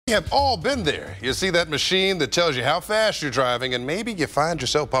We have all been there. You see that machine that tells you how fast you're driving, and maybe you find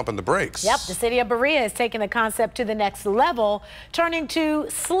yourself pumping the brakes. Yep, the city of Berea is taking the concept to the next level, turning to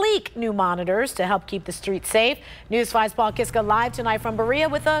sleek new monitors to help keep the streets safe. News 5's Paul Kiska live tonight from Berea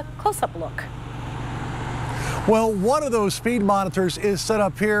with a close-up look. Well, one of those speed monitors is set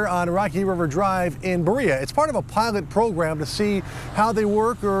up here on Rocky River Drive in Berea. It's part of a pilot program to see how they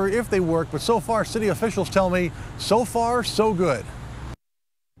work or if they work, but so far city officials tell me so far so good.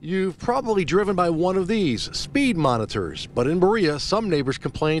 You've probably driven by one of these speed monitors, but in Berea, some neighbors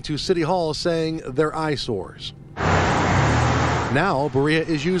complain to City Hall saying they're eyesores. Now, Berea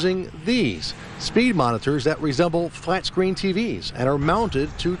is using these speed monitors that resemble flat-screen TVs and are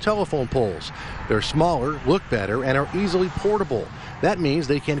mounted to telephone poles. They're smaller, look better, and are easily portable. That means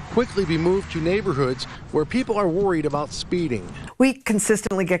they can quickly be moved to neighborhoods where people are worried about speeding. We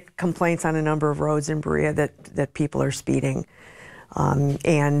consistently get complaints on a number of roads in Berea that people are speeding.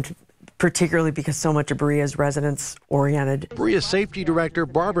 And particularly because so much of Berea is residents-oriented. Berea Safety Director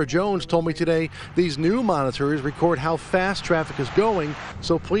Barbara Jones told me today these new monitors record how fast traffic is going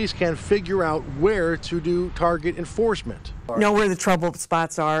so police can figure out where to do target enforcement. Know where the trouble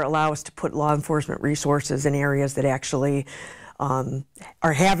spots are, allow us to put law enforcement resources in areas that actually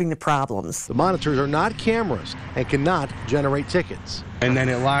are having the problems. The monitors are not cameras and cannot generate tickets. And then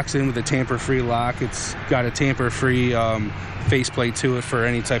it locks in with a tamper-free lock. It's got a tamper-free faceplate to it for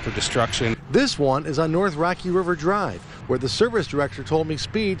any type of destruction. This one is on North Rocky River Drive, where the service director told me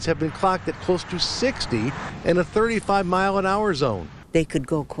speeds have been clocked at close to 60 in a 35-mile-an-hour zone. They could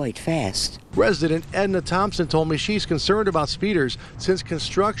go quite fast. Resident Edna Thompson told me she's concerned about speeders since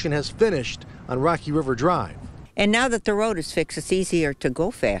construction has finished on Rocky River Drive. And now that the road is fixed, it's easier to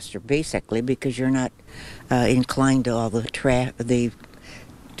go faster, basically, because you're not inclined to all the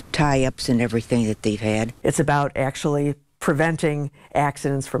tie-ups and everything that they've had. It's about actually preventing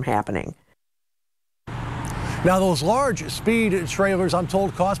accidents from happening. Now, those large speed trailers, I'm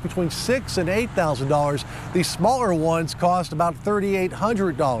told, cost between $6,000 and $8,000. These smaller ones cost about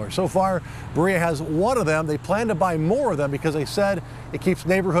 $3,800. So far, Berea has one of them. They plan to buy more of them because they said it keeps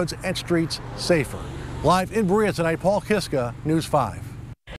neighborhoods and streets safer. Live in Berea tonight, Paul Kiska, News 5.